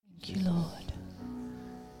Thank you, Lord.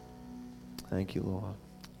 Thank you, Lord.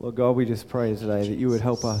 Lord God, we just pray today that you would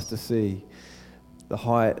help us to see the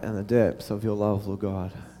height and the depths of your love, Lord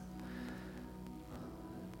God.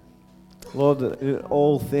 Lord, that in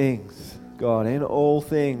all things, God, in all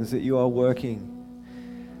things that you are working,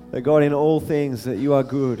 that God, in all things that you are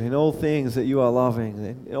good, in all things that you are loving,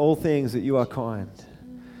 in all things that you are kind.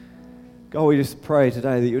 God, we just pray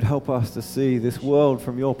today that you would help us to see this world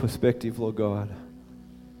from your perspective, Lord God.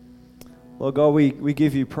 Lord God, we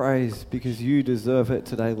give you praise because you deserve it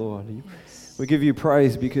today, Lord. Yes. We give you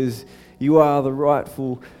praise because you are the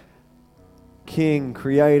rightful King,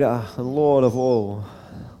 Creator, and Lord of all.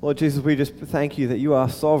 Lord Jesus, we just thank you that you are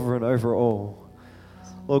sovereign over all.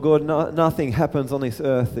 Lord God, nothing happens on this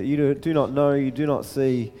earth that you do not know, you do not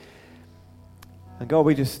see. And God,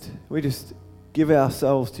 we just give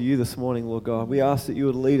ourselves to you this morning, Lord God. We ask that you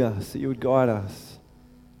would lead us, that you would guide us.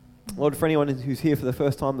 Lord, for anyone who's here for the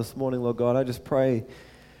first time this morning, Lord God, I just pray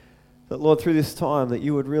that, Lord, through this time that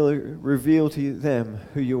you would really reveal to them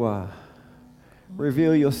who you are.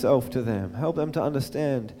 Reveal yourself to them. Help them to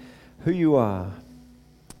understand who you are.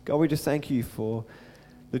 God, we just thank you for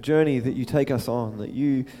the journey that you take us on, that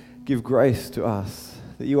you give grace to us,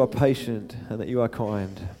 that you are patient and that you are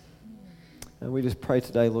kind. And we just pray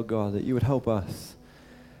today, Lord God, that you would help us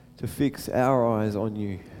to fix our eyes on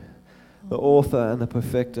you, the author and the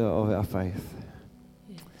perfecter of our faith.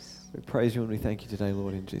 Yes. We praise you and we thank you today,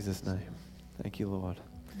 Lord, in Jesus' name. Thank you, Lord.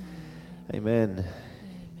 Amen. Amen.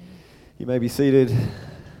 You may be seated.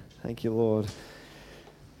 Thank you, Lord.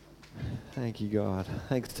 Thank you, God.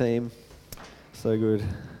 Thanks, team. So good.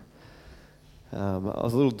 I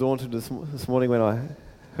was a little daunted this morning when I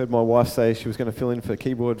heard my wife say she was going to fill in for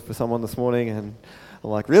keyboard for someone this morning, and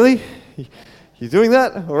I'm like, really? You're doing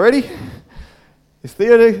that already? Is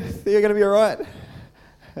Theo going to be all right?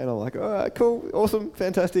 And I'm like, all right, cool, awesome,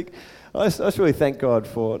 fantastic. I just really thank God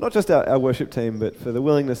for not just our worship team, but for the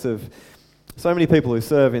willingness of so many people who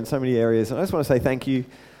serve in so many areas. And I just want to say thank you.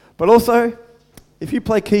 But also, if you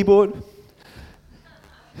play keyboard,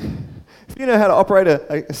 if you know how to operate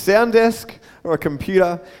a sound desk or a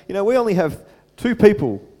computer, you know, we only have three. 2,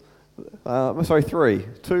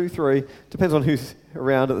 3, depends on who's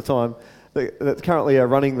around at the time, that currently are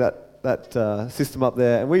running that system up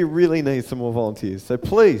there, and we really need some more volunteers. So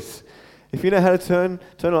please, if you know how to turn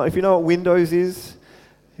on, if you know what Windows is,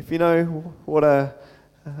 if you know what a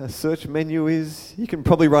search menu is, you can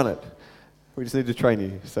probably run it. We just need to train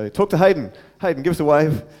you. So talk to Hayden. Hayden, give us a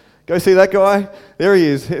wave. Go see that guy. There he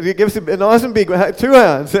is. Give us a nice and big 2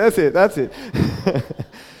 hands. That's it.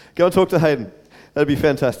 Go and talk to Hayden. That'd be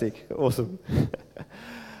fantastic. Awesome.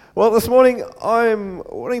 Well, this morning I'm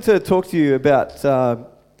wanting to talk to you about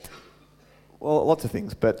lots of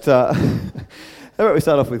things, but how about we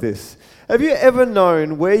start off with this? Have you ever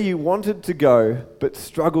known where you wanted to go but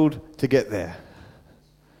struggled to get there?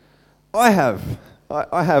 I have.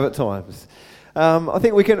 I have at times. I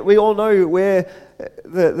think we all know where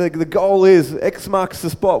the goal is. X marks the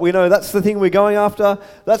spot. We know that's the thing we're going after.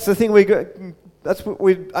 That's the thing that's what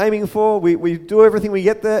we're aiming for. We do everything we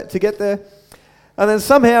get there to get there, and then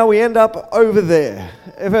somehow we end up over there.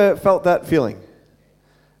 Ever felt that feeling?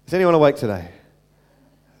 Is anyone awake today?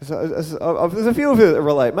 There's a few of you that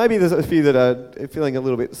relate. Maybe there's a few that are feeling a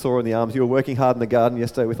little bit sore in the arms. You were working hard in the garden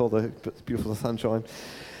yesterday with all the beautiful sunshine.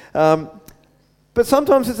 But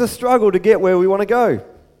sometimes it's a struggle to get where we want to go.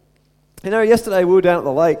 You know, yesterday we were down at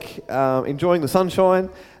the lake enjoying the sunshine,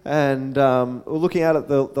 and we were looking out at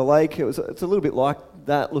the lake. It's a little bit like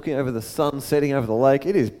that, looking over the sun setting over the lake.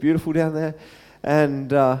 It is beautiful down there.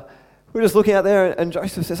 And we're just looking out there, and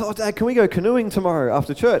Joseph says, "Oh, Dad, can we go canoeing tomorrow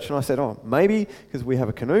after church?" And I said, "Oh, maybe," because we have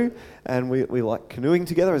a canoe, and we like canoeing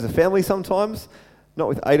together as a family sometimes. Not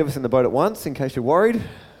with 8 of us in the boat at once, in case you're worried.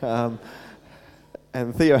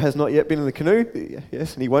 And Theo has not yet been in the canoe.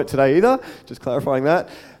 Yes, and he won't today either, just clarifying that.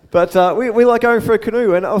 But we like going for a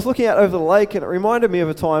canoe, and I was looking out over the lake, and it reminded me of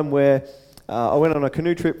a time where I went on a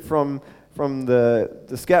canoe trip from the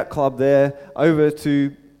Scout Club there over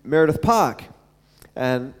to Meredith Park.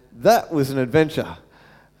 And that was an adventure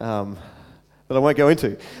that I won't go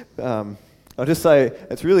into. I'll just say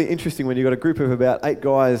it's really interesting when you've got a group of about 8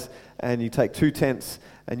 guys and you take 2 tents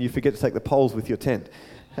and you forget to take the poles with your tent.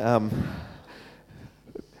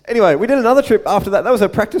 Anyway, we did another trip after that. That was a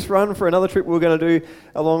practice run for another trip we were going to do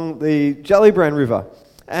along the Jellybrand River.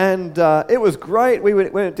 And it was great. We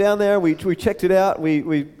went down there. We checked it out.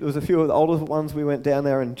 There was a few of the older ones. We went down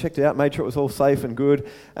there and checked it out, made sure it was all safe and good.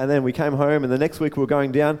 And then we came home, and the next week we were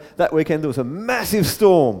going down. That weekend there was a massive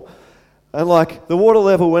storm. And like the water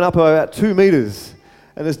level went up about 2 meters.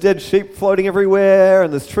 and there's dead sheep floating everywhere,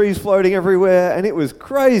 and there's trees floating everywhere, and it was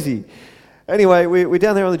crazy. Anyway, we're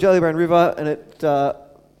down there on the Jellybrand River, and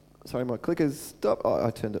sorry, my clicker's stopped. Oh,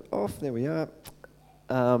 I turned it off. There we are.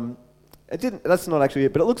 That's not actually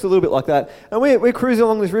it, but it looks a little bit like that. And we're cruising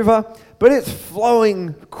along this river, but it's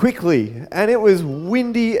flowing quickly, and it was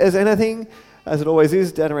windy as anything, as it always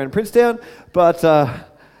is down around Princetown. But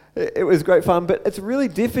it was great fun. But it's really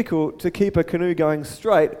difficult to keep a canoe going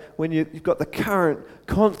straight when you've got the current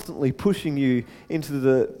constantly pushing you into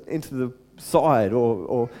the side,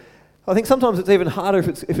 or I think sometimes it's even harder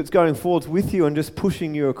if it's going forwards with you and just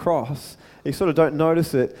pushing you across. You sort of don't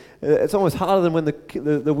notice it. It's almost harder than when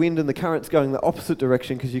the wind and the current's going the opposite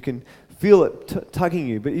direction, because you can feel it tugging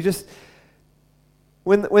you. But you just,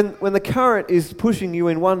 when the current is pushing you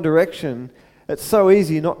in one direction, it's so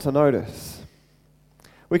easy not to notice.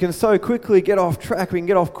 We can so quickly get off track, we can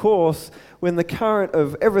get off course when the current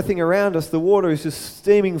of everything around us, the water is just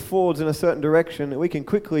steaming forwards in a certain direction, and we can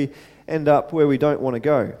quickly end up where we don't want to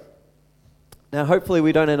go. Now, hopefully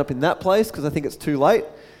we don't end up in that place, because I think it's too late.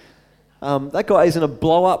 That guy is in a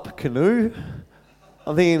blow-up canoe.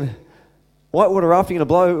 I'm thinking, whitewater rafting in a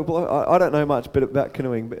blow. I don't know much about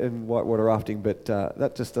canoeing and whitewater rafting, but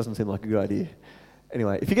that just doesn't seem like a good idea.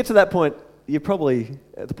 Anyway, if you get to that point, you're probably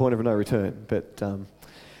at the point of no return. But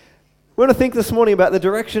we want to think this morning about the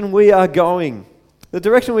direction we are going. The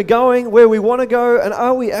direction we're going, where we want to go, and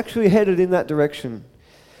are we actually headed in that direction?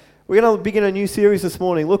 We're going to begin a new series this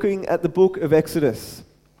morning, looking at the book of Exodus.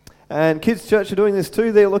 And Kids Church are doing this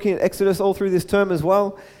too. They're looking at Exodus all through this term as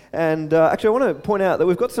well. And actually, I want to point out that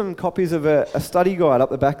we've got some copies of a study guide up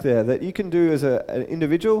the back there that you can do as an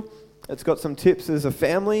individual. It's got some tips as a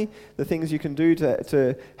family, the things you can do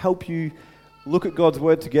to help you look at God's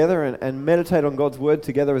Word together and meditate on God's Word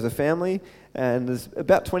together as a family. And there's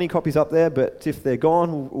about 20 copies up there, but if they're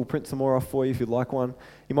gone, we'll print some more off for you if you'd like one.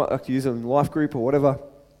 You might like to use them in life group or whatever.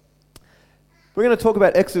 We're going to talk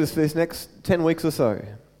about Exodus for this next 10 weeks or so.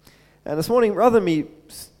 And this morning, rather than me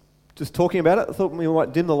just talking about it, I thought we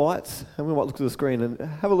might dim the lights and we might look at the screen and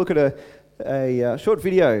have a look at a short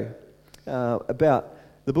video about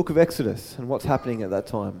the book of Exodus and what's happening at that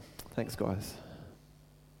time. Thanks, guys.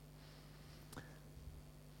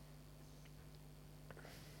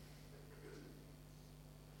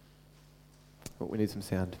 Oh, we need some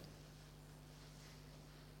sound.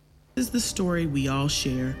 This is the story we all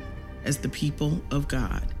share as the people of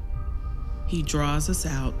God. He draws us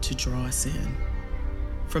out to draw us in.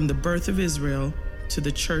 From the birth of Israel to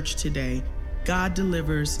the church today, God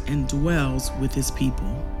delivers and dwells with his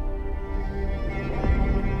people.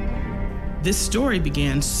 This story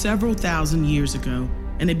began several thousand years ago,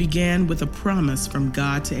 and it began with a promise from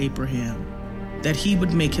God to Abraham that he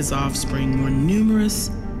would make his offspring more numerous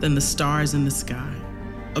than the stars in the sky,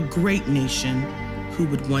 a great nation who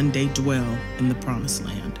would one day dwell in the promised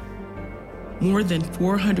land. More than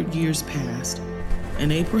 400 years passed,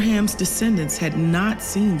 and Abraham's descendants had not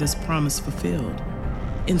seen this promise fulfilled.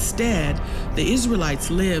 Instead, the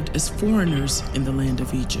Israelites lived as foreigners in the land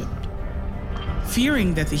of Egypt.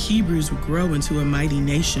 Fearing that the Hebrews would grow into a mighty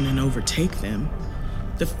nation and overtake them,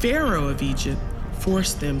 the Pharaoh of Egypt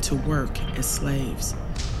forced them to work as slaves.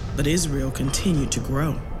 But Israel continued to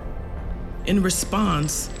grow. In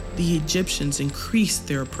response, the Egyptians increased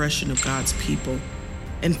their oppression of God's people,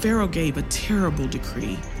 and Pharaoh gave a terrible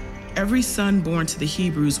decree. Every son born to the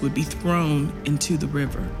Hebrews would be thrown into the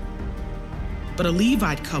river. But a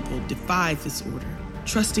Levite couple defied this order,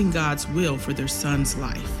 trusting God's will for their son's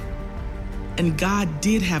life. And God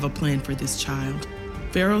did have a plan for this child.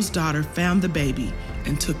 Pharaoh's daughter found the baby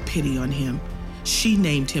and took pity on him. She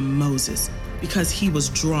named him Moses because he was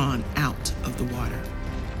drawn out of the water.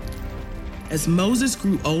 As Moses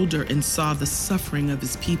grew older and saw the suffering of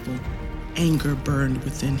his people, anger burned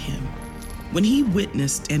within him. When he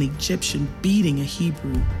witnessed an Egyptian beating a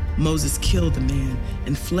Hebrew, Moses killed the man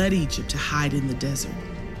and fled Egypt to hide in the desert.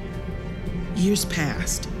 Years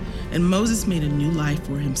passed, and Moses made a new life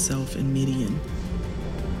for himself in Midian.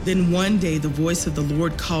 Then one day the voice of the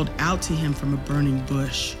Lord called out to him from a burning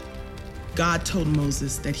bush. God told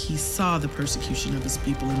Moses that he saw the persecution of his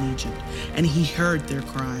people in Egypt, and he heard their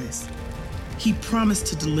cries. He promised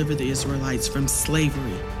to deliver the Israelites from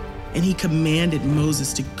slavery, and he commanded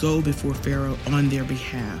Moses to go before Pharaoh on their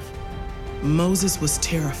behalf. Moses was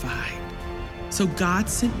terrified, so God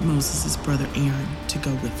sent Moses' brother Aaron to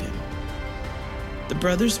go with him. The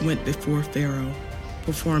brothers went before Pharaoh,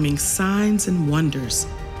 performing signs and wonders,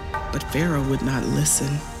 but Pharaoh would not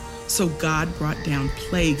listen, so God brought down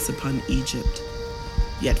plagues upon Egypt.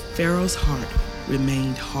 Yet Pharaoh's heart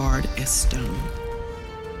remained hard as stone.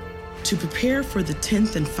 To prepare for the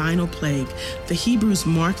 10th and final plague, the Hebrews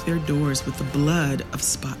marked their doors with the blood of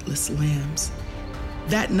spotless lambs.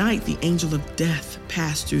 That night, the angel of death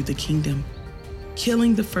passed through the kingdom,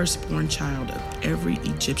 killing the firstborn child of every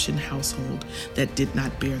Egyptian household that did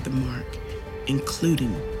not bear the mark,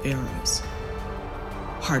 including Pharaoh's.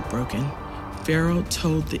 Heartbroken, Pharaoh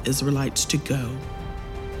told the Israelites to go.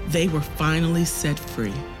 They were finally set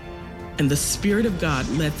free, and the Spirit of God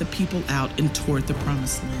led the people out and toward the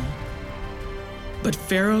promised land. But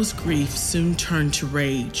Pharaoh's grief soon turned to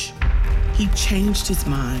rage. He changed his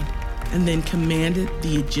mind and then commanded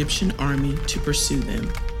the Egyptian army to pursue them.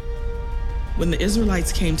 When the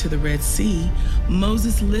Israelites came to the Red Sea,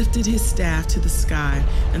 Moses lifted his staff to the sky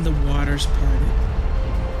and the waters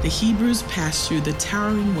parted. The Hebrews passed through the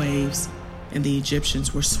towering waves, and the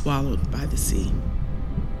Egyptians were swallowed by the sea.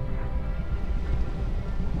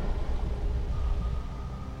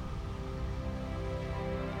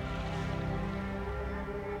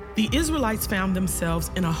 The Israelites found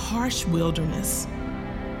themselves in a harsh wilderness.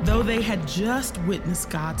 Though they had just witnessed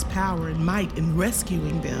God's power and might in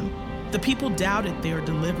rescuing them, the people doubted their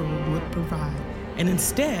deliverer would provide, and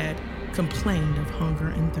instead complained of hunger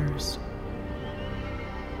and thirst.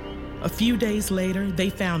 A few days later, they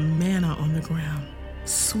found manna on the ground,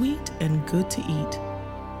 sweet and good to eat.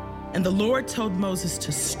 And the Lord told Moses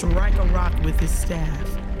to strike a rock with his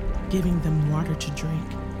staff, giving them water to drink.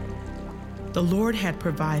 The Lord had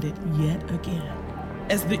provided yet again.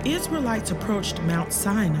 As the Israelites approached Mount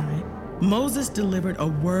Sinai, Moses delivered a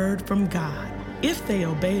word from God. If they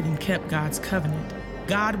obeyed and kept God's covenant,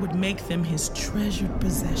 God would make them his treasured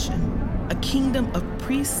possession, a kingdom of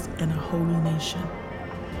priests and a holy nation.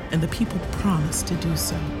 And the people promised to do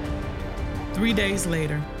so. 3 days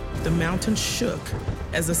later, the mountain shook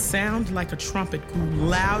as a sound like a trumpet grew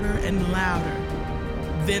louder and louder.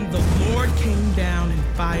 Then the Lord came down in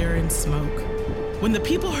fire and smoke. When the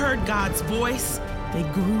people heard God's voice, they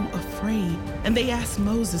grew afraid, and they asked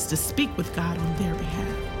Moses to speak with God on their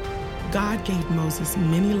behalf. God gave Moses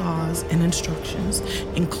many laws and instructions,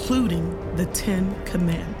 including the 10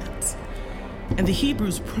 Commandments. And the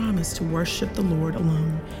Hebrews promised to worship the Lord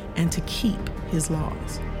alone and to keep his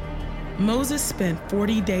laws. Moses spent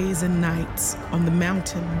 40 days and nights on the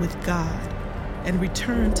mountain with God and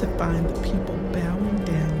returned to find the people bowing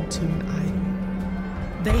down to an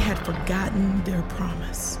idol. They had forgotten their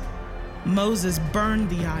promise. Moses burned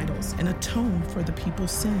the idols and atoned for the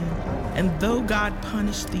people's sin. And though God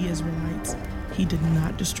punished the Israelites, he did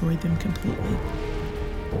not destroy them completely.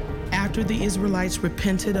 After the Israelites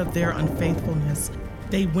repented of their unfaithfulness,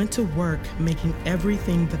 they went to work making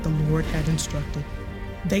everything that the Lord had instructed.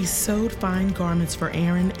 They sewed fine garments for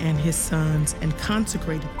Aaron and his sons and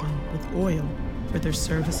consecrated them with oil for their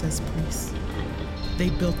service as priests. They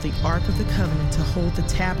built the Ark of the Covenant to hold the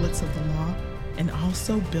tablets of the law, and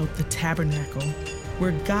also built the tabernacle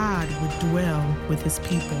where God would dwell with his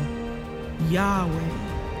people,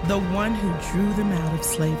 Yahweh, the one who drew them out of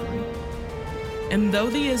slavery. And though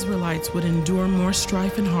the Israelites would endure more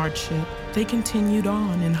strife and hardship, they continued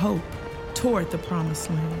on in hope toward the promised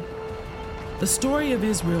land. The story of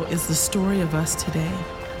Israel is the story of us today.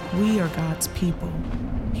 We are God's people.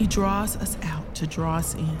 He draws us out to draw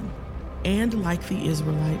us in. And like the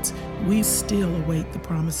Israelites, we still await the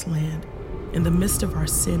promised land in the midst of our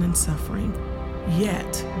sin and suffering.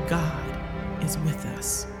 Yet God is with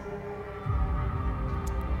us.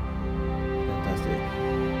 Fantastic.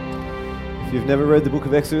 If you've never read the book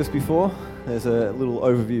of Exodus before, there's a little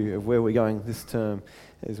overview of where we're going this term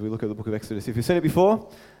as we look at the book of Exodus. If you've seen it before,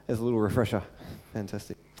 there's a little refresher.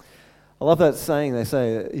 Fantastic. I love that saying. They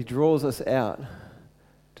say that he draws us out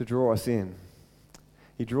to draw us in.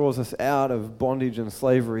 He draws us out of bondage and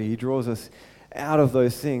slavery. He draws us out of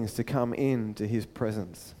those things to come into his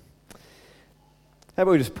presence. How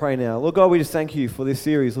about we just pray now? Lord God, we just thank you for this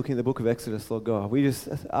series looking at the book of Exodus, Lord God. We just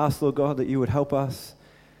ask, Lord God, that you would help us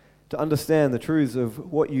to understand the truths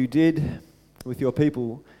of what you did with your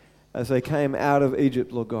people as they came out of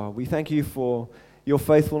Egypt, Lord God. We thank you for your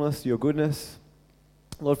faithfulness, your goodness,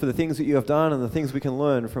 Lord, for the things that you have done and the things we can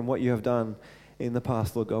learn from what you have done in the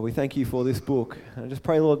past, Lord God. We thank you for this book. And I just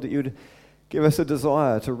pray, Lord, that you'd give us a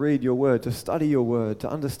desire to read your word, to study your word, to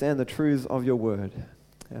understand the truths of your word.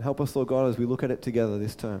 And help us, Lord God, as we look at it together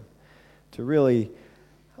this term, to really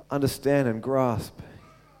understand and grasp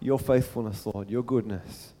your faithfulness, Lord, your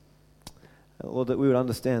goodness. And Lord, that we would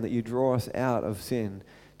understand that you draw us out of sin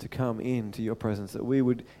to come into your presence, that we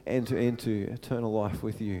would enter into eternal life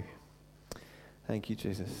with you. Thank you,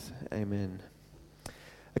 Jesus. Amen.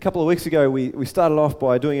 A couple of weeks ago, we started off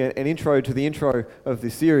by doing an intro to the intro of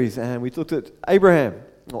this series, and we looked at Abraham.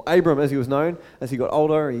 or Abram as he was known. As he got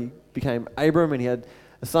older, he became Abram, and he had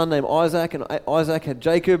a son named Isaac, and Isaac had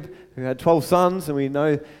Jacob, who had 12 sons, and we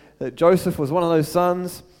know that Joseph was one of those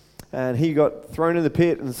sons, and he got thrown in the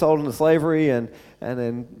pit and sold into slavery and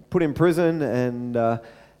then put in prison and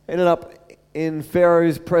ended up in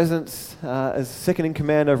Pharaoh's presence as second in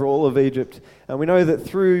command over all of Egypt. And we know that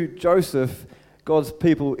through Joseph, God's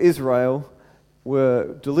people, Israel,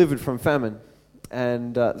 were delivered from famine.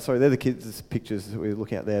 And sorry, they're the kids' pictures that we're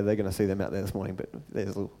looking at there. They're going to see them out there this morning, but there's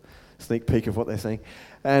a little sneak peek of what they're seeing.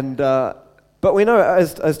 And but we know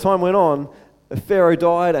as time went on, Pharaoh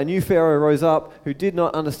died, a new Pharaoh rose up who did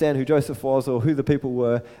not understand who Joseph was or who the people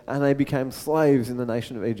were, and they became slaves in the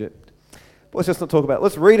nation of Egypt. But let's just not talk about it.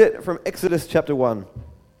 Let's read it from Exodus chapter 1.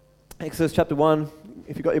 Exodus chapter 1,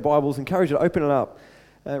 if you've got your Bibles, encourage you to open it up.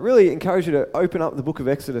 Really encourage you to open up the book of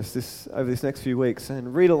Exodus over this next few weeks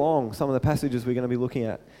and read along some of the passages we're going to be looking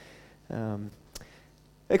at.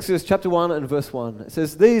 Exodus chapter 1 and verse 1. It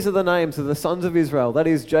says, "These are the names of the sons of Israel, that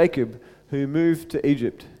is Jacob, who moved to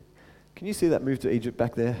Egypt." Can you see that move to Egypt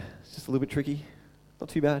back there? It's just a little bit tricky. Not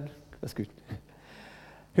too bad. That's good.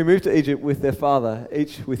 Who moved to Egypt with their father,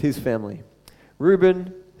 each with his family.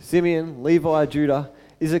 Reuben, Simeon, Levi, Judah,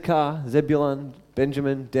 Issachar, Zebulun,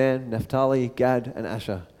 Benjamin, Dan, Naphtali, Gad, and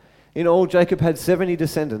Asher. In all, Jacob had 70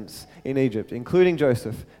 descendants in Egypt, including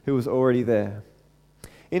Joseph, who was already there.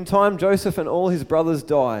 In time, Joseph and all his brothers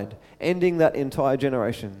died, ending that entire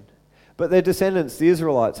generation. But their descendants, the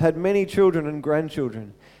Israelites, had many children and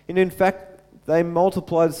grandchildren. And in fact, they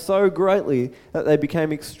multiplied so greatly that they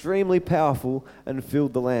became extremely powerful and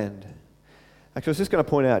filled the land. Actually, I was just going to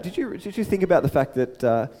point out, did you think about the fact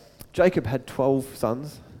that Jacob had 12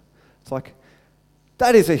 sons? It's like,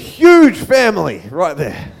 that is a huge family right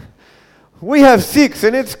there. We have 6,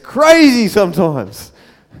 and it's crazy sometimes.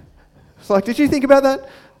 It's like, did you think about that?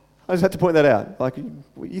 I just had to point that out. Like,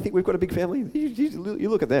 you think we've got a big family? You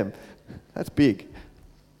look at them. That's big.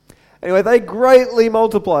 Anyway, they greatly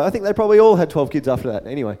multiplied. I think they probably all had 12 kids after that.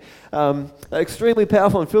 Anyway, they're extremely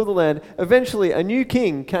powerful and filled the land. Eventually, a new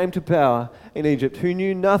king came to power in Egypt who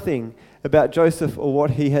knew nothing about Joseph or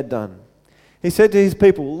what he had done. He said to his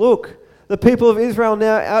people, "Look, the people of Israel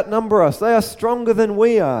now outnumber us. They are stronger than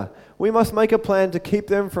we are. We must make a plan to keep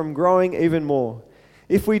them from growing even more.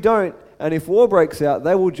 If we don't, and if war breaks out,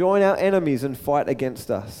 they will join our enemies and fight against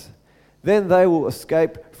us. Then they will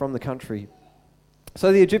escape from the country."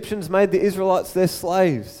 So the Egyptians made the Israelites their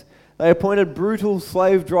slaves. They appointed brutal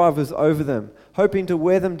slave drivers over them, hoping to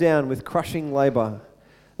wear them down with crushing labor.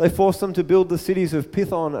 They forced them to build the cities of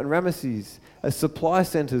Pithon and Ramesses as supply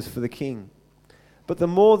centers for the king. But the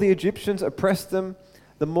more the Egyptians oppressed them,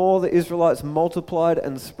 the more the Israelites multiplied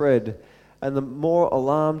and spread, and the more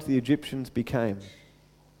alarmed the Egyptians became.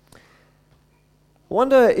 I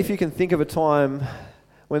wonder if you can think of a time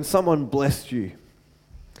when someone blessed you.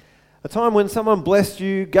 A time when someone blessed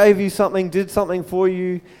you, gave you something, did something for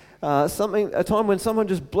you, a time when someone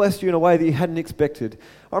just blessed you in a way that you hadn't expected.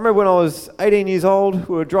 I remember when I was 18 years old,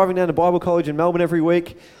 we were driving down to Bible college in Melbourne every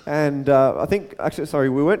week, and we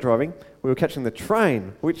weren't driving, we were catching the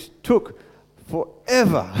train, which took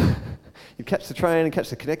forever. You'd catch the train and catch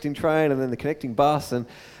the connecting train and then the connecting bus, and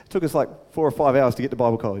it took us like 4 or 5 hours to get to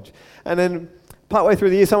Bible college. And then partway through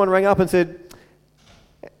the year, someone rang up and said,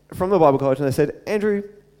 from the Bible college, and they said, "Andrew,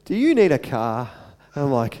 do you need a car?" And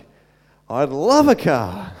I'm like, "I'd love a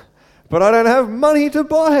car, but I don't have money to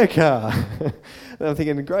buy a car." And I'm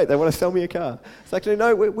thinking, great, they want to sell me a car. It's actually,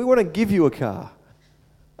 no, we want to give you a car.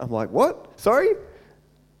 I'm like, what? Sorry?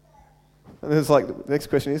 And then it's like, the next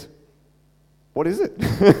question is, what is it?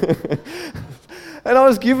 And I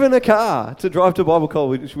was given a car to drive to Bible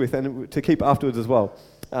college with and to keep afterwards as well.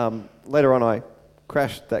 Later on, I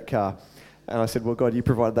crashed that car. And I said, "Well, God, you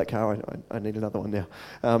provided that car. I need another one now."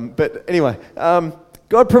 But anyway,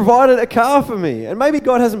 God provided a car for me. And maybe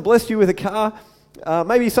God hasn't blessed you with a car.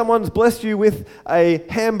 Maybe someone's blessed you with a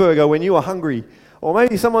hamburger when you were hungry. Or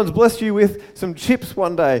maybe someone's blessed you with some chips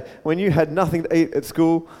one day when you had nothing to eat at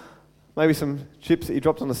school. Maybe some chips that you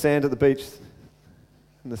dropped on the sand at the beach.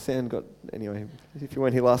 And the sand got... Anyway, if you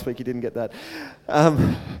weren't here last week, you didn't get that.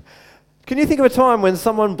 Can you think of a time when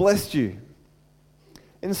someone blessed you?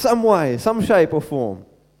 In some way, some shape or form.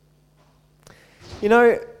 You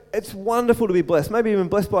know, it's wonderful to be blessed. Maybe even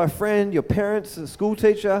blessed by a friend, your parents, a school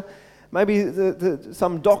teacher. Maybe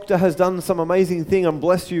some doctor has done some amazing thing and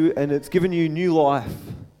blessed you and it's given you new life.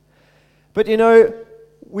 But you know,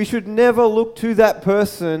 we should never look to that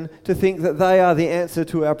person to think that they are the answer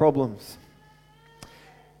to our problems.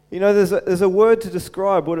 You know, there's a word to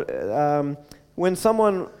describe when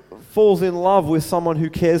someone falls in love with someone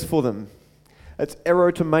who cares for them. It's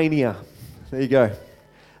erotomania. There you go.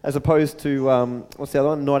 as opposed to, what's the other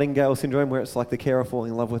one? Nightingale syndrome, where it's like the carer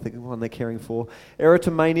falling in love with the one they're caring for.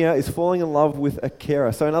 Erotomania is falling in love with a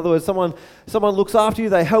carer. So in other words, someone looks after you,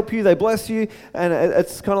 they help you, they bless you, and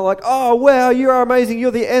it's kind of like, oh, wow, you are amazing, you're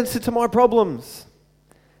the answer to my problems.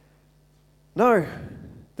 No,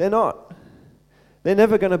 they're not. They're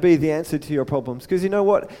never going to be the answer to your problems, because you know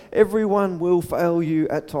what? Everyone will fail you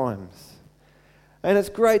at times. And it's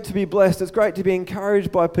great to be blessed. It's great to be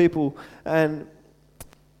encouraged by people. And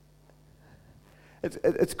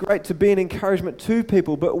it's great to be an encouragement to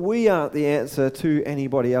people. But we aren't the answer to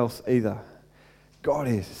anybody else either. God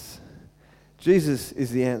is. Jesus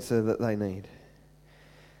is the answer that they need.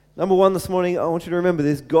 Number one this morning, I want you to remember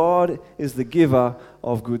this. God is the giver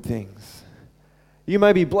of good things. You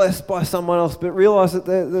may be blessed by someone else, but realize that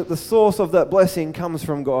the source of that blessing comes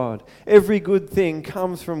from God. Every good thing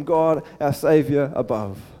comes from God, our Savior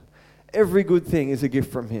above. Every good thing is a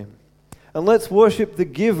gift from Him. And let's worship the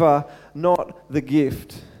giver, not the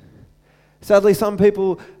gift. Sadly, some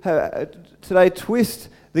people today twist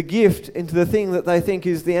the gift into the thing that they think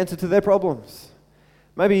is the answer to their problems.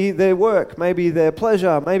 Maybe their work, maybe their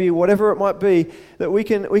pleasure, maybe whatever it might be, that we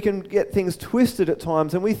can get things twisted at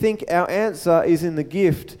times, and we think our answer is in the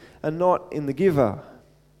gift and not in the giver.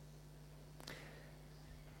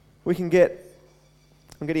 I'm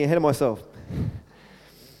getting ahead of myself.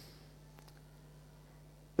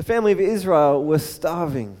 The family of Israel were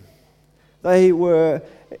starving. They were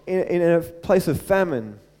in a place of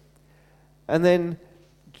famine. And then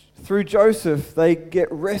through Joseph, they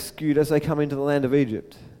get rescued as they come into the land of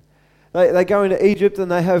Egypt. They go into Egypt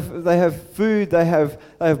and they have food, they have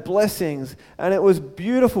blessings, and it was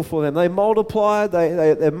beautiful for them. They multiplied,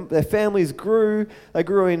 their families grew, they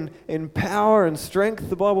grew in power and strength,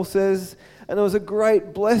 the Bible says, and there was a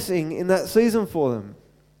great blessing in that season for them.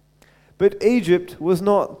 But Egypt was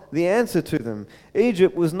not the answer to them.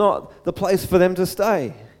 Egypt was not the place for them to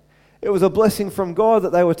stay. It was a blessing from God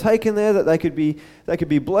that they were taken there, that they could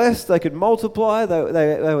be blessed, they could multiply,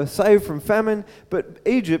 they were saved from famine, but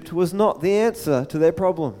Egypt was not the answer to their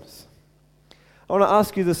problems. I want to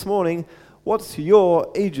ask you this morning, what's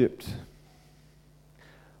your Egypt?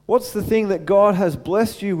 What's the thing that God has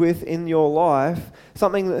blessed you with in your life,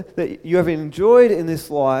 something that you have enjoyed in this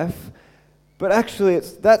life, but actually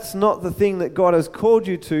that's not the thing that God has called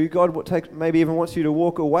you to. God maybe even wants you to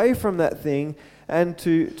walk away from that thing and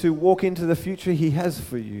to walk into the future He has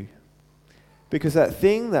for you. Because that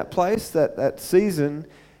thing, that place, that season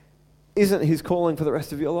isn't His calling for the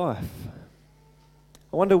rest of your life.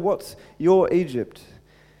 I wonder what's your Egypt.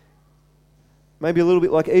 Maybe a little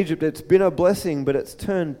bit like Egypt, it's been a blessing, but it's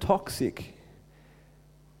turned toxic.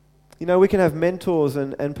 You know, we can have mentors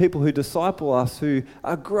and people who disciple us who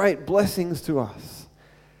are great blessings to us.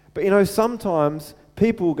 But you know, sometimes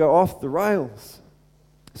people go off the rails.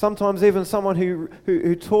 Sometimes even someone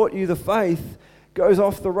who taught you the faith goes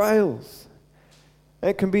off the rails.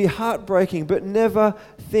 It can be heartbreaking, but never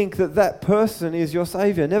think that person is your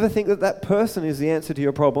Savior. Never think that person is the answer to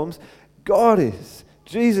your problems. God is.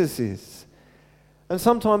 Jesus is. And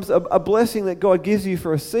sometimes a blessing that God gives you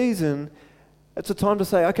for a season, it's a time to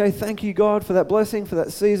say, okay, thank you, God, for that blessing, for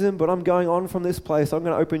that season, but I'm going on from this place. I'm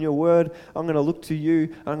going to open your word. I'm going to look to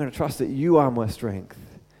you. I'm going to trust that you are my strength.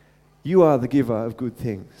 You are the giver of good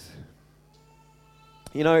things.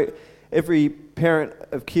 You know, every parent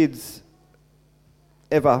of kids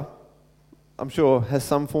ever, I'm sure, has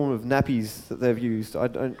some form of nappies that they've used. I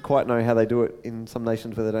don't quite know how they do it in some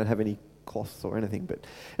nations where they don't have any cloths or anything. But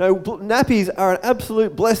you know, nappies are an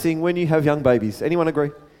absolute blessing when you have young babies. Anyone agree?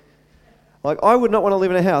 Like, I would not want to live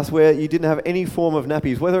in a house where you didn't have any form of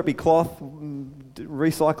nappies, whether it be cloth,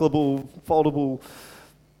 recyclable, foldable,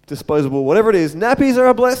 disposable, whatever it is. Nappies are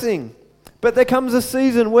a blessing. But there comes a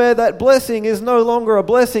season where that blessing is no longer a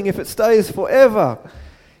blessing if it stays forever.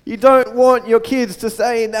 You don't want your kids to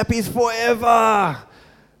stay in nappies forever.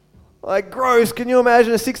 Like, gross. Can you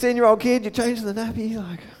imagine a 16-year-old kid? You're changing the nappy.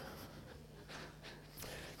 Like,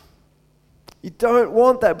 you don't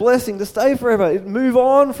want that blessing to stay forever. Move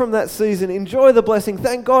on from that season. Enjoy the blessing.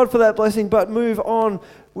 Thank God for that blessing, but move on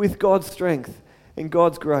with God's strength and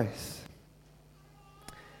God's grace.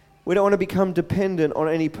 We don't want to become dependent on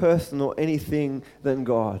any person or anything than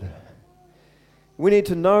God. We need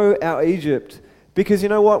to know our Egypt. Because you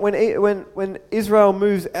know what? When Israel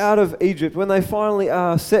moves out of Egypt, when they finally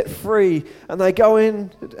are set free and they go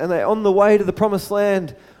in and they're on the way to the promised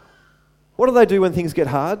land, what do they do when things get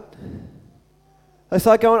hard? They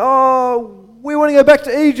start going, oh, we want to go back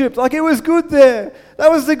to Egypt. Like, it was good there. That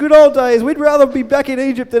was the good old days. We'd rather be back in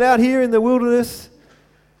Egypt than out here in the wilderness.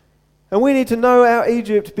 And we need to know our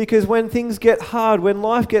Egypt, because when things get hard, when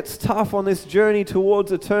life gets tough on this journey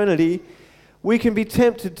towards eternity, we can be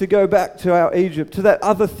tempted to go back to our Egypt, to that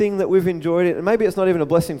other thing that we've enjoyed it. And maybe it's not even a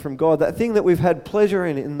blessing from God, that thing that we've had pleasure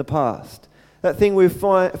in the past. That thing we've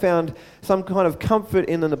found some kind of comfort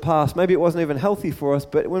in the past. Maybe it wasn't even healthy for us,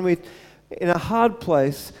 but when we're in a hard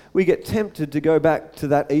place, we get tempted to go back to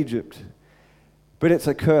that Egypt. But it's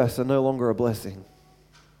a curse and no longer a blessing.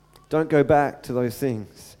 Don't go back to those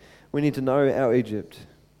things. We need to know our Egypt.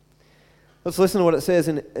 Let's listen to what it says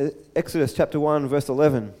in Exodus chapter 1, verse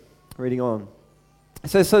 11. Reading on. It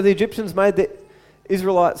says, "So the Egyptians made the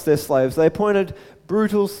Israelites their slaves. They appointed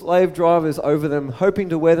brutal slave drivers over them, hoping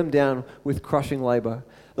to wear them down with crushing labor.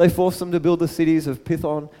 They forced them to build the cities of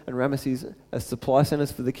Pithon and Ramesses as supply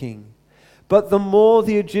centers for the king. But the more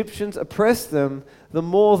the Egyptians oppressed them, the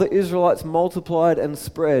more the Israelites multiplied and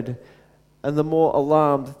spread, and the more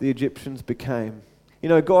alarmed the Egyptians became." You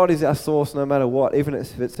know, God is our source no matter what, even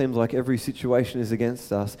if it seems like every situation is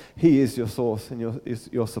against us. He is your source and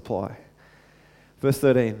your supply. Verse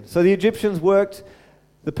 13. "So the Egyptians worked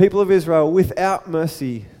the people of Israel without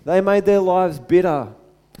mercy. They made their lives bitter,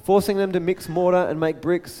 forcing them to mix mortar and make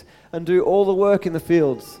bricks and do all the work in the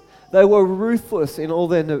fields. They were ruthless in all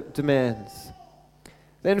their demands.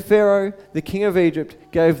 Then Pharaoh, the king of Egypt,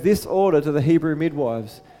 gave this order to the Hebrew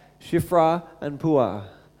midwives, Shiphrah and Puah."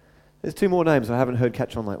 There's two more names I haven't heard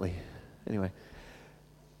catch on lately. Anyway.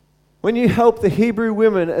 "When you help the Hebrew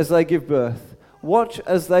women as they give birth, watch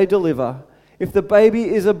as they deliver. If the baby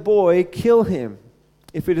is a boy, kill him.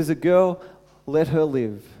 If it is a girl, let her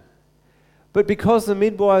live." But because the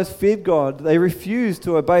midwives feared God, they refused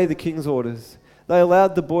to obey the king's orders. They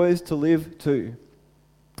allowed the boys to live too.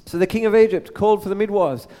 So the king of Egypt called for the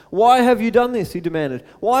midwives. "Why have you done this?" he demanded.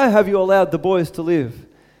 "Why have you allowed the boys to live?"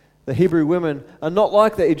 "The Hebrew women are not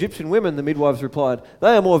like the Egyptian women," the midwives replied.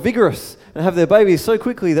 "They are more vigorous and have their babies so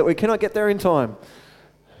quickly that we cannot get there in time."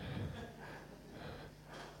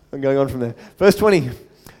 I'm going on from there. Verse 20.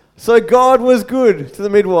 "So God was good to the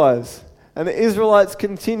midwives, and the Israelites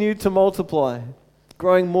continued to multiply,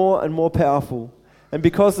 growing more and more powerful. And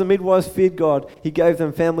because the midwives feared God, he gave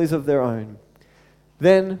them families of their own.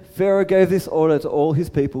 Then Pharaoh gave this order to all his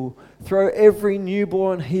people, 'Throw every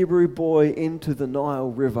newborn Hebrew boy into the Nile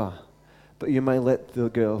River, but you may let the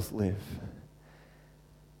girls live.'"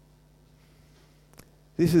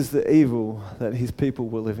 This is the evil that his people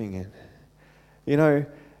were living in. You know,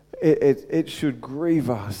 it should grieve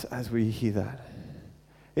us as we hear that.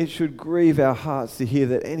 It should grieve our hearts to hear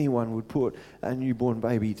that anyone would put a newborn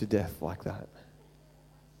baby to death like that.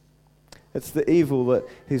 It's the evil that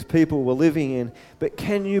his people were living in. But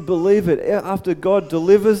can you believe it? After God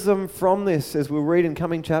delivers them from this, as we'll read in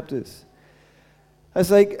coming chapters, as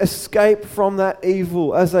they escape from that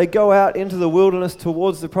evil, as they go out into the wilderness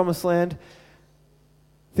towards the promised land,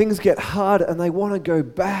 things get hard and they want to go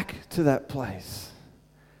back to that place.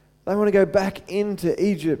 They want to go back into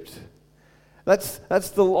Egypt. That's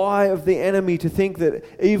the lie of the enemy, to think that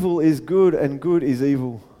evil is good and good is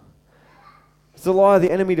evil. It's the lie of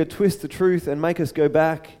the enemy to twist the truth and make us go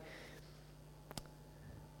back.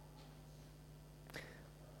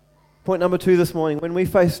 Point number 2 this morning: when we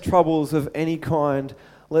face troubles of any kind,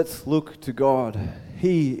 let's look to God.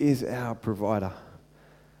 He is our provider.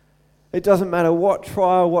 It doesn't matter what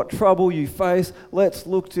trial, what trouble you face, let's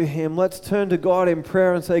look to Him. Let's turn to God in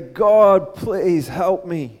prayer and say, "God, please help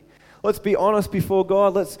me." Let's be honest before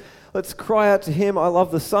God. Let's cry out to Him. I love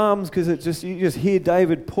the Psalms because you just hear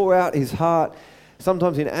David pour out his heart,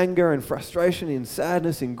 sometimes in anger and frustration, in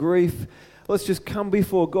sadness, in grief. Let's just come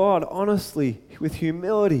before God honestly, with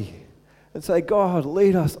humility, and say, "God,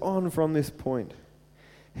 lead us on from this point."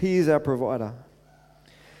 He is our provider.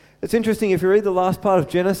 It's interesting, if you read the last part of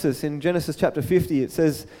Genesis, in Genesis chapter 50, it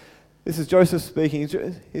says, this is Joseph speaking,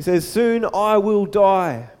 he says, "Soon I will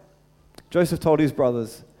die," Joseph told his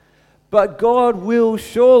brothers, "but God will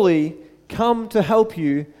surely come to help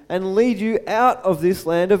you and lead you out of this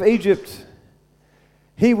land of Egypt.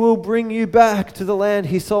 He will bring you back to the land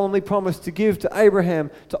He solemnly promised to give to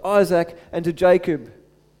Abraham, to Isaac, and to Jacob."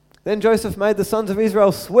 Then Joseph made the sons of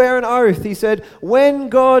Israel swear an oath. He said, "When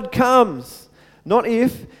God comes," not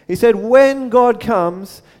if, he said, "when God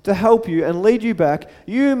comes to help you and lead you back,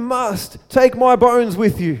 you must take my bones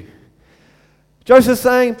with you." Joseph's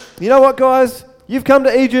saying, "You know what, guys? You've come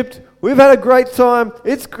to Egypt. We've had a great time.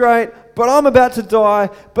 It's great. But I'm about to die.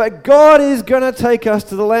 But God is going to take us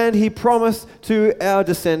to the land He promised to our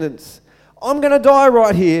descendants. I'm going to die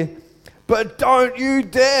right here. But don't you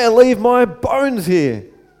dare leave my bones here.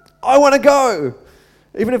 I want to go,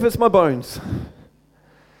 even if it's my bones."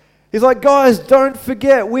 He's like, "Guys, don't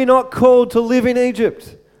forget, we're not called to live in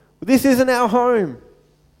Egypt. This isn't our home.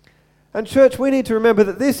 And church, we need to remember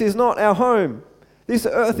that this is not our home. This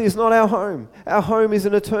earth is not our home. Our home is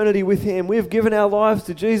an eternity with Him. We have given our lives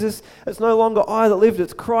to Jesus. It's no longer I that lived,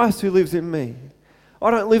 it's Christ who lives in me.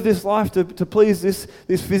 I don't live this life to please this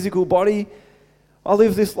physical body. I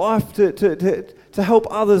live this life to help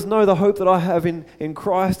others know the hope that I have in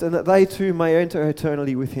Christ, and that they too may enter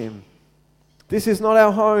eternity with Him. This is not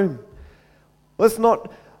our home. Let's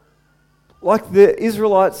not, like the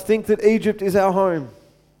Israelites, think that Egypt is our home.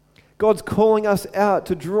 God's calling us out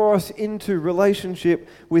to draw us into relationship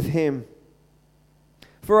with Him.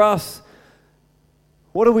 For us,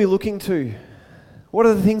 what are we looking to? What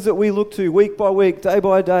are the things that we look to week by week, day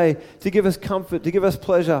by day, to give us comfort, to give us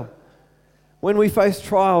pleasure? When we face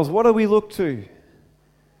trials, what do we look to?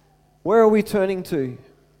 Where are we turning to?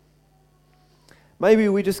 Maybe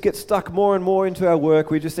we just get stuck more and more into our work.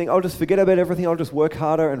 We just think, I'll just forget about everything. I'll just work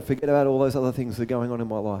harder and forget about all those other things that are going on in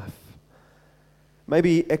my life.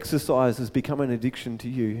 Maybe exercise has become an addiction to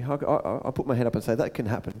you. I'll put my hand up and say that can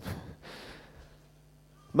happen.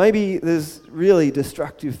 Maybe there's really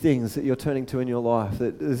destructive things that you're turning to in your life.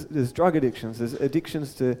 There's drug addictions, there's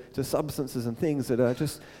addictions to substances and things that are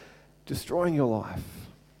just destroying your life.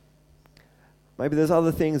 Maybe there's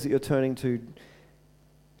other things that you're turning to.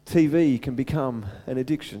 TV can become an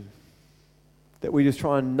addiction. That we just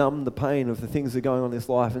try and numb the pain of the things that are going on in this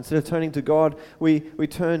life. Instead of turning to God, we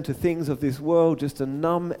turn to things of this world just to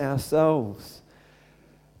numb ourselves.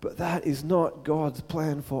 But that is not God's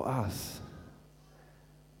plan for us.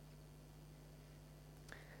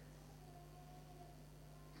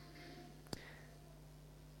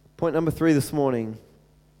 Point number 3 this morning.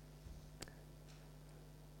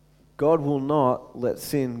 God will not let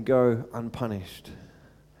sin go unpunished.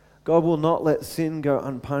 God will not let sin go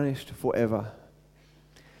unpunished forever.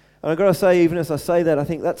 And I've got to say, even as I say that, I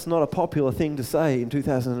think that's not a popular thing to say in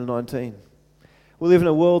 2019. We live in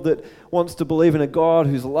a world that wants to believe in a God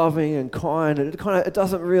who's loving and kind, and it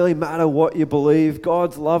doesn't really matter what you believe.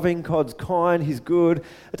 God's loving, God's kind, He's good.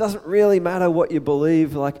 It doesn't really matter what you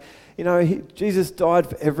believe. Jesus died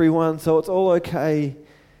for everyone, so it's all okay.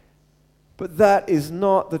 But that is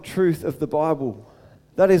not the truth of the Bible.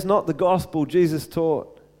 That is not the gospel Jesus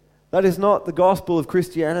taught. That is not the gospel of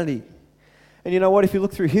Christianity. And you know what? If you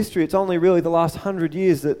look through history, it's only really the last 100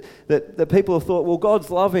 years that people have thought, well, God's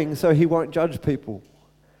loving, so He won't judge people.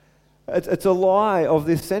 It's a lie of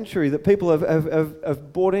this century that people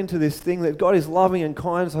have bought into this thing that God is loving and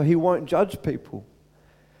kind, so He won't judge people.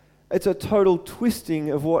 It's a total twisting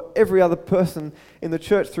of what every other person in the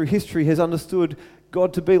church through history has understood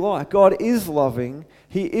God to be like. God is loving,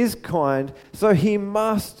 He is kind, so He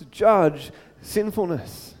must judge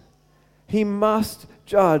sinfulness. He must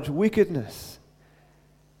judge wickedness.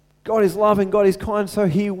 God is loving, God is kind, so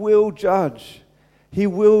He will judge. He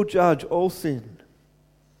will judge all sin.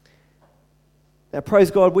 Now,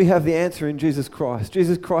 praise God, we have the answer in Jesus Christ.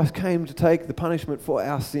 Jesus Christ came to take the punishment for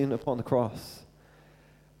our sin upon the cross.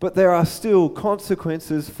 But there are still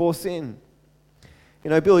consequences for sin. You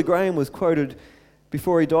know, Billy Graham was quoted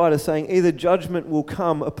before he died as saying, either judgment will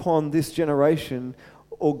come upon this generation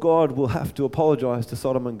or God will have to apologize to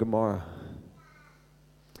Sodom and Gomorrah.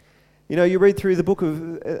 You know, you read through the book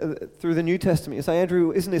through the New Testament, you say,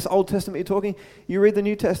 Andrew, isn't this Old Testament you're talking? You read the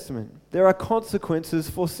New Testament. There are consequences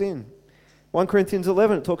for sin. 1 Corinthians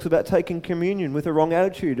 11, it talks about taking communion with a wrong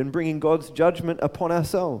attitude and bringing God's judgment upon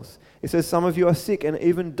ourselves. It says some of you are sick and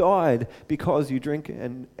even died because you drink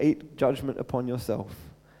and eat judgment upon yourself.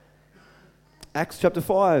 Acts chapter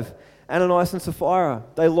 5, Ananias and Sapphira,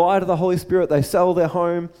 they lie to the Holy Spirit, they sell their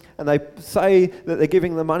home, and they say that they're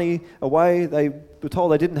giving the money away. They were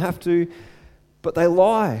told they didn't have to, but they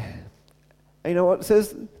lie. And you know what it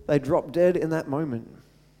says? They drop dead in that moment.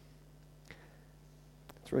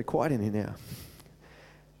 It's really quiet in here now.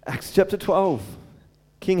 Acts chapter 12,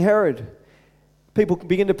 King Herod. People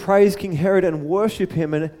begin to praise King Herod and worship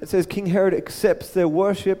him, and it says King Herod accepts their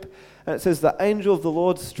worship, and it says the angel of the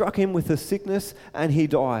Lord struck him with a sickness and he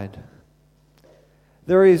died.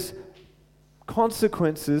 There is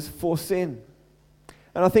consequences for sin.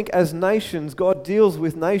 And I think as nations, God deals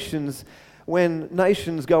with nations when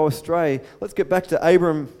nations go astray. Let's get back to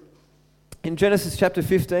Abram. In Genesis chapter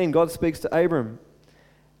 15, God speaks to Abram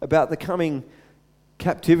about the coming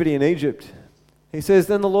captivity in Egypt. He says,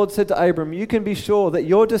 then the Lord said to Abram, you can be sure that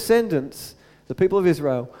your descendants, the people of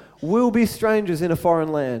Israel, will be strangers in a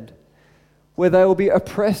foreign land, where they will be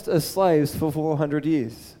oppressed as slaves for 400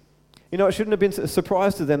 years. You know, it shouldn't have been a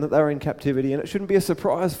surprise to them that they were in captivity, and it shouldn't be a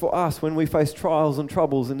surprise for us when we face trials and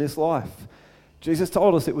troubles in this life. Jesus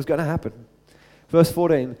told us it was going to happen. Verse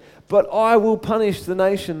 14, but I will punish the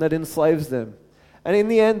nation that enslaves them, And in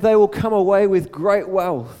the end, they will come away with great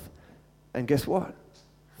wealth. And guess what?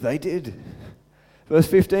 They did. Verse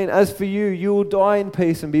 15, as for you, you will die in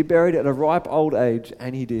peace and be buried at a ripe old age.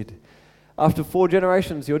 And he did. After 4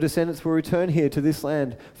 generations, your descendants will return here to this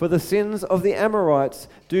land, for the sins of the Amorites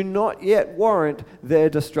do not yet warrant their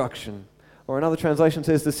destruction. Or another translation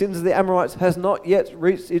says, the sins of the Amorites has not yet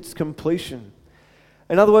reached its completion.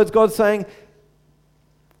 In other words, God's saying,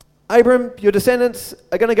 Abram, your descendants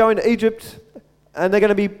are going to go into Egypt and they're going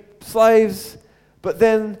to be slaves, but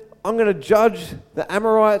then I'm going to judge the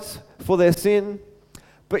Amorites for their sin.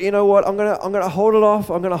 But you know what? I'm going to hold it off.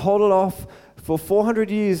 I'm going to hold it off for 400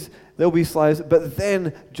 years. They'll be slaves, but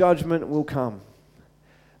then judgment will come.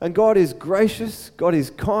 And God is gracious. God is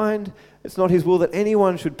kind. It's not his will that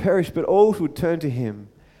anyone should perish, but all should turn to him.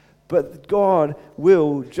 But God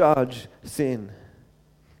will judge sin.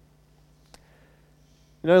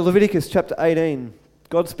 You know, Leviticus chapter 18,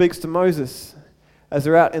 God speaks to Moses as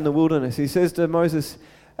they're out in the wilderness. He says to Moses,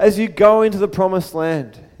 as you go into the promised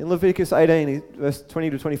land, in Leviticus 18, verse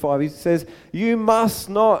 20 to 25, he says, you must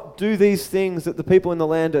not do these things that the people in the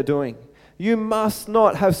land are doing. You must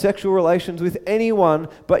not have sexual relations with anyone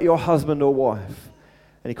but your husband or wife.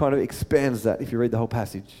 And he kind of expands that if you read the whole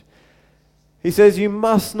passage. He says, you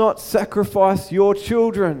must not sacrifice your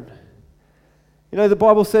children. You know, the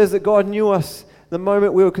Bible says that God knew us the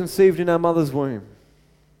moment we were conceived in our mother's womb.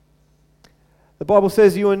 The Bible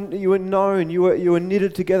says you were known, you were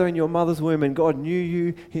knitted together in your mother's womb, and God knew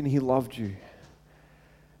you and he loved you.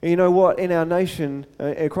 And you know what? In our nation,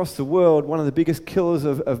 across the world, one of the biggest killers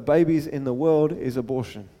of babies in the world is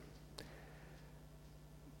abortion.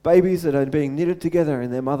 Babies that are being knitted together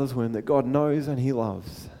in their mother's womb that God knows and he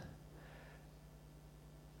loves.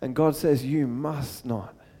 And God says you must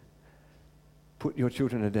not put your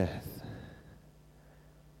children to death.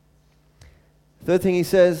 Third thing he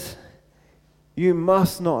says, you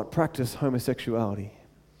must not practice homosexuality.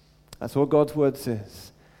 That's what God's word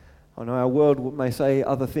says. I know our world may say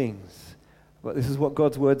other things, but this is what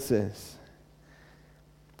God's word says.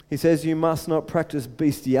 He says you must not practice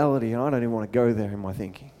bestiality, and I don't even want to go there in my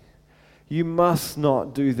thinking. You must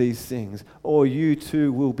not do these things, or you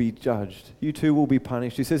too will be judged. You too will be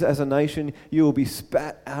punished. He says, as a nation, you will be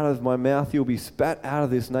spat out of my mouth. You will be spat out of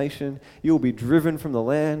this nation. You will be driven from the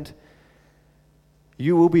land.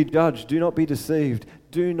 You will be judged. Do not be deceived.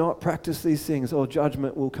 Do not practice these things, or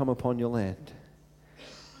judgment will come upon your land.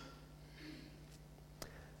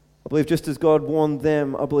 I believe just as God warned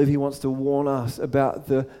them, I believe he wants to warn us about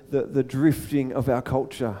the drifting of our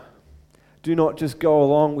culture. Do not just go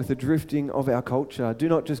along with the drifting of our culture. Do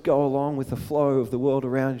not just go along with the flow of the world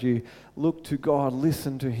around you. Look to God,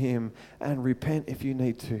 listen to him, and repent if you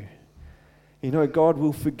need to. You know, God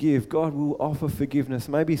will forgive. God will offer forgiveness.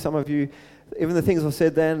 Maybe some of you, even the things I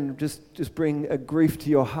said then, just bring a grief to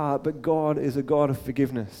your heart, but God is a God of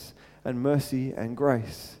forgiveness and mercy and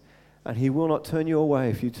grace. And he will not turn you away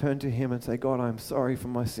if you turn to him and say, God, I'm sorry for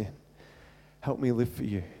my sin. Help me live for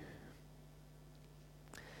you.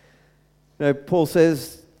 You know, Paul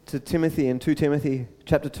says to Timothy in 2 Timothy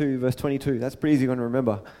chapter 2, verse 22. That's pretty easy to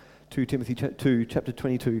remember. 2 Timothy 2, chapter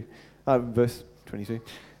 22, verse 22.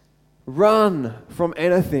 Run from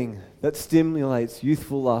anything that stimulates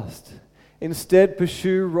youthful lust. Instead,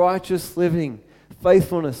 pursue righteous living,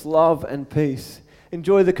 faithfulness, love, and peace.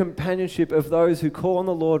 Enjoy the companionship of those who call on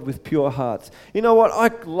the Lord with pure hearts. You know what? I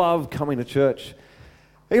love coming to church.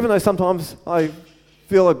 Even though sometimes I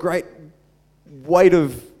feel a great weight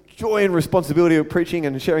of joy and responsibility of preaching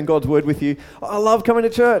and sharing God's word with you, I love coming to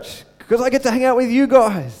church because I get to hang out with you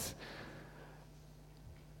guys.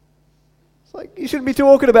 It's like, you shouldn't be too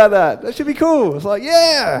awkward about that. That should be cool. It's like,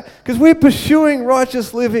 yeah, because we're pursuing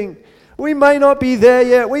righteous living. We may not be there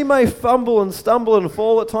yet. We may fumble and stumble and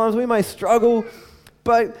fall at times. We may struggle.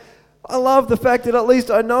 But I love the fact that at least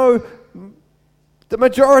I know the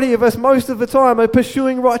majority of us, most of the time, are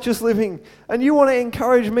pursuing righteous living. And you want to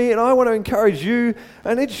encourage me, and I want to encourage you.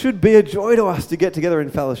 And it should be a joy to us to get together in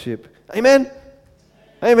fellowship. Amen?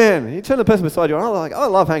 Amen. You turn to the person beside you, and I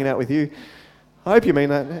love hanging out with you. I hope you mean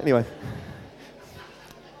that. Anyway.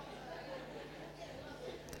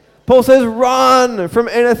 Paul says, run from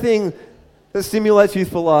anything that stimulates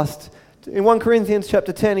youthful lust. In 1 Corinthians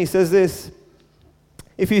chapter 10, he says this,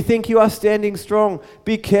 if you think you are standing strong,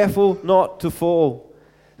 be careful not to fall.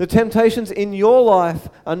 The temptations in your life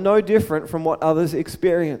are no different from what others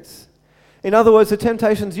experience. In other words, the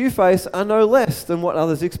temptations you face are no less than what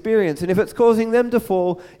others experience. And if it's causing them to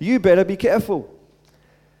fall, you better be careful.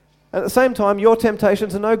 At the same time, your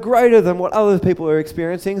temptations are no greater than what other people are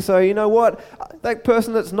experiencing. So you know what? That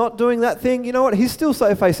person that's not doing that thing, you know what? He's still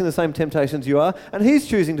facing the same temptations you are, and he's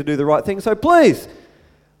choosing to do the right thing. So please,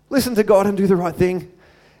 listen to God and do the right thing.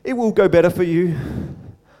 It will go better for you.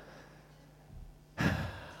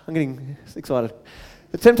 I'm getting excited.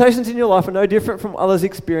 The temptations in your life are no different from others'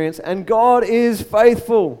 experience, and God is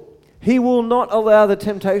faithful. He will not allow the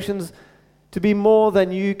temptations to be more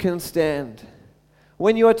than you can stand.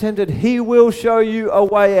 When you are tempted, He will show you a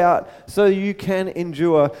way out so you can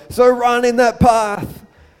endure. So run in that path.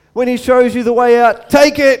 When He shows you the way out,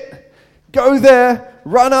 take it. Go there.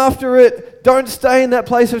 Run after it. Don't stay in that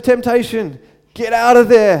place of temptation. Get out of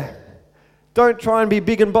there. Don't try and be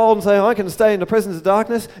big and bold and say, I can stay in the presence of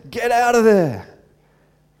darkness. Get out of there.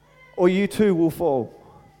 Or you too will fall.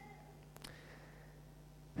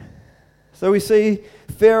 So we see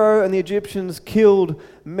Pharaoh and the Egyptians killed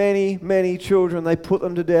many, many children. They put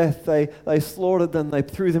them to death. They slaughtered them. They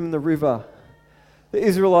threw them in the river. The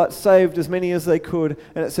Israelites saved as many as they could.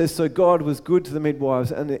 And it says, so God was good to the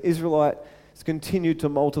midwives. And the Israelites continued to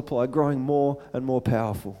multiply, growing more and more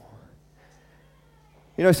powerful.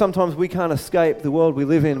 You know, sometimes we can't escape the world we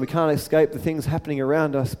live in. We can't escape the things happening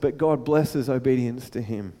around us. But God blesses obedience to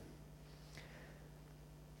Him.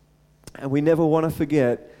 And we never want to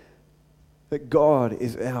forget that God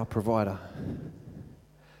is our provider.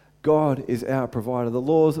 God is our provider. The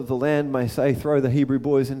laws of the land may say, throw the Hebrew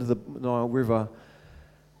boys into the Nile River.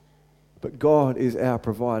 But God is our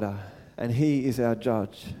provider, and He is our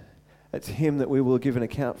judge. It's Him that we will give an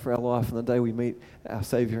account for our life on the day we meet our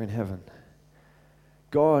Savior in heaven.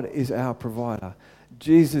 God is our provider.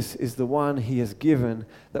 Jesus is the one He has given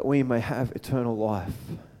that we may have eternal life.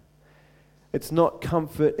 It's not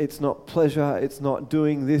comfort, it's not pleasure, it's not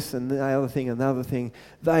doing this and the other thing and the other thing.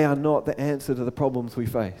 They are not the answer to the problems we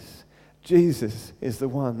face. Jesus is the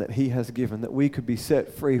one that He has given that we could be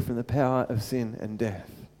set free from the power of sin and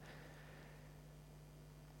death.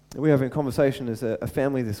 We were having a conversation as a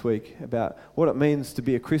family this week about what it means to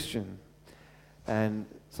be a Christian. And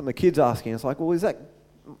some of the kids asking us, like, well, is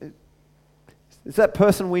that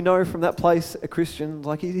person we know from that place a Christian?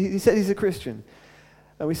 Like, he said he's a Christian.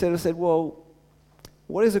 And I said, well,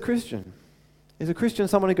 what is a Christian? Is a Christian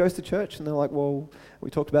someone who goes to church? And they're like, well,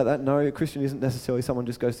 we talked about that. No, a Christian isn't necessarily someone who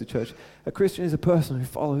just goes to church. A Christian is a person who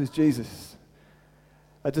follows Jesus.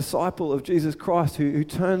 A disciple of Jesus Christ who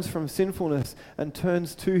turns from sinfulness and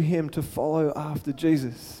turns to Him to follow after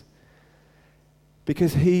Jesus.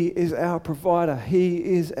 Because He is our provider. He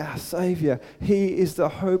is our Savior. He is the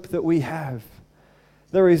hope that we have.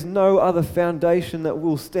 There is no other foundation that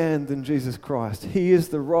will stand than Jesus Christ. He is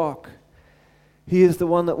the rock. He is the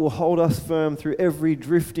one that will hold us firm through every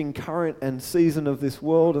drifting current and season of this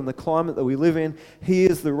world and the climate that we live in. He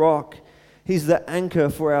is the rock. He's the anchor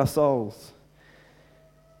for our souls.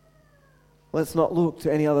 Let's not look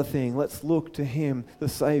to any other thing. Let's look to Him, the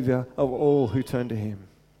Savior of all who turn to Him.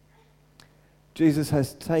 Jesus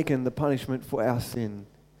has taken the punishment for our sin,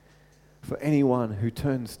 for anyone who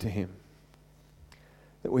turns to Him,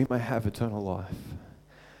 that we may have eternal life.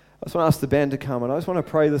 I just want to ask the band to come, and I just want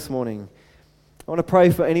to pray this morning. I want to pray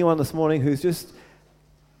for anyone this morning who's just,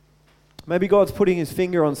 maybe God's putting His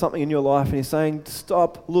finger on something in your life and He's saying,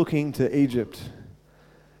 stop looking to Egypt.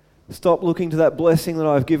 Stop looking to that blessing that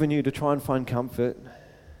I've given you to try and find comfort.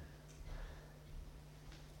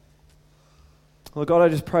 Lord God, I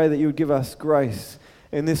just pray that you would give us grace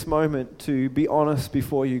in this moment to be honest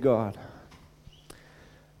before you, God.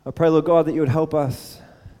 I pray, Lord God, that you would help us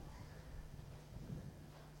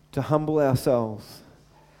to humble ourselves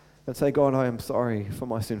and say, God, I am sorry for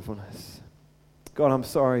my sinfulness. God, I'm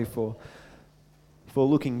sorry for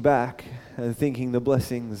looking back and thinking the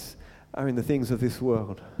blessings are in the things of this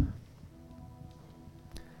world.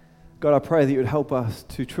 God, I pray that you would help us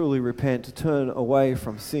to truly repent, to turn away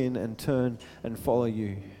from sin and turn and follow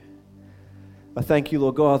you. I thank you,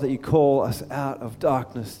 Lord God, that you call us out of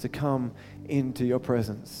darkness to come into your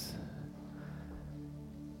presence.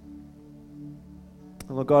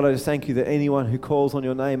 And Lord God, I just thank you that anyone who calls on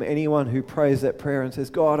your name, anyone who prays that prayer and says,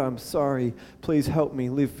 God, I'm sorry, please help me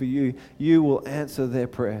live for you, you will answer their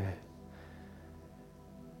prayer.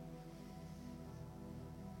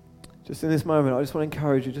 Just in this moment, I just want to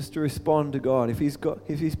encourage you just to respond to God. If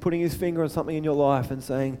He's putting His finger on something in your life and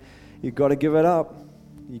saying, you've got to give it up,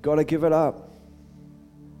 you've got to give it up.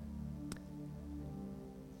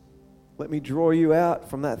 Let me draw you out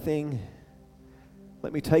from that thing.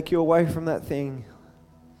 Let me take you away from that thing.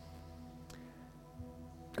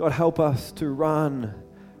 God, help us to run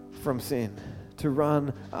from sin, to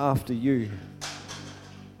run after you.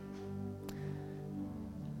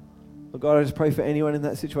 Lord God, I just pray for anyone in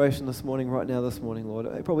that situation this morning,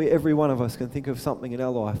 Lord. Probably every one of us can think of something in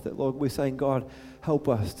our life that, Lord, we're saying, God, help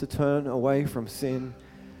us to turn away from sin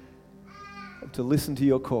and to listen to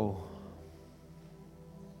your call.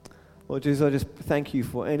 Lord Jesus, I just thank you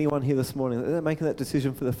for anyone here this morning that they're making that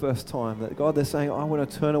decision for the first time. That, God, they're saying, I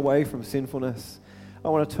want to turn away from sinfulness. I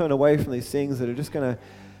want to turn away from these things that are just going to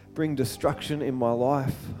bring destruction in my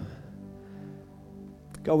life.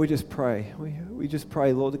 God, we just pray. We just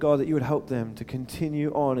pray, Lord God, that you would help them to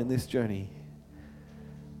continue on in this journey.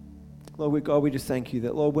 Lord God, we just thank you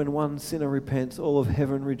that, Lord, when one sinner repents, all of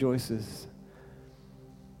heaven rejoices.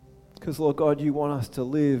 Because, Lord God, you want us to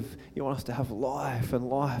live, you want us to have life and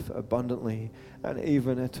life abundantly and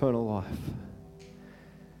even eternal life.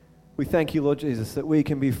 We thank you, Lord Jesus, that we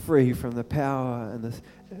can be free from the power and the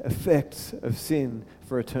effects of sin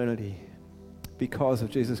for eternity because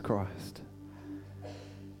of Jesus Christ.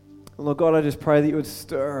 And Lord God, I just pray that you would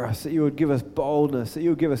stir us, that you would give us boldness, that you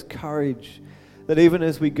would give us courage, that even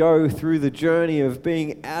as we go through the journey of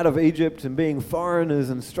being out of Egypt and being foreigners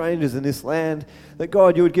and strangers in this land, that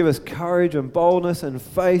God, you would give us courage and boldness and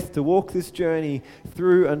faith to walk this journey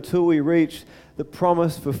through until we reach the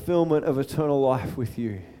promised fulfillment of eternal life with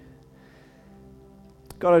you.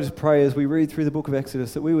 God, I just pray as we read through the book of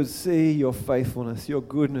Exodus that we would see your faithfulness, your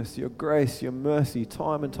goodness, your grace, your mercy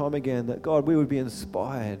time and time again, that God, we would be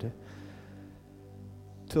inspired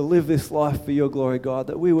to live this life for your glory, God,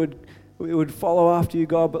 that we would follow after you,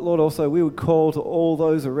 God, but Lord, also we would call to all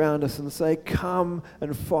those around us and say, come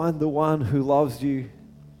and find the one who loves you.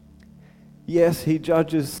 Yes, he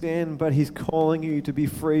judges sin, but he's calling you to be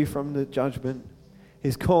free from the judgment.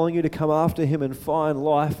 He's calling you to come after him and find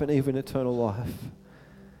life and even eternal life.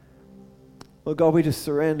 Lord God, we just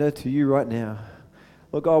surrender to you right now.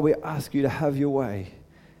 Lord God, we ask you to have your way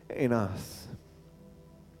in us.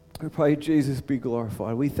 We pray, Jesus, be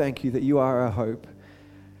glorified. We thank you that you are our hope,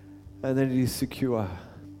 and that it is secure,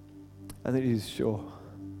 and that it is sure.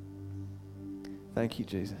 Thank you,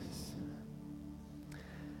 Jesus.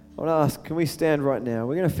 I want to ask, can we stand right now?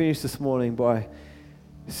 We're going to finish this morning by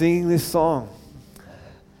singing this song.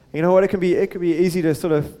 You know what? It can be easy to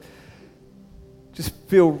sort of just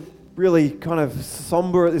feel really kind of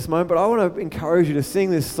somber at this moment, but I want to encourage you to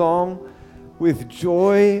sing this song with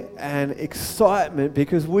joy and excitement,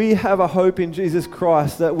 because we have a hope in Jesus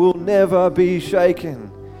Christ that will never be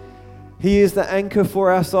shaken. He is the anchor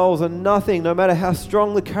for our souls, and nothing, no matter how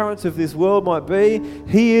strong the currents of this world might be,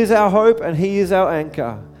 he is our hope and he is our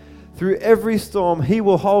anchor. Through every storm, he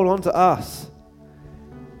will hold on to us.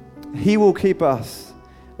 He will keep us,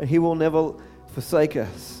 and he will never forsake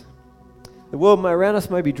us. The world around us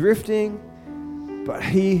may be drifting, but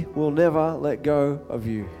he will never let go of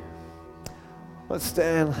you. Let's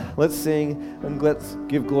stand, let's sing, and let's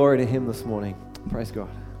give glory to him this morning. Praise God.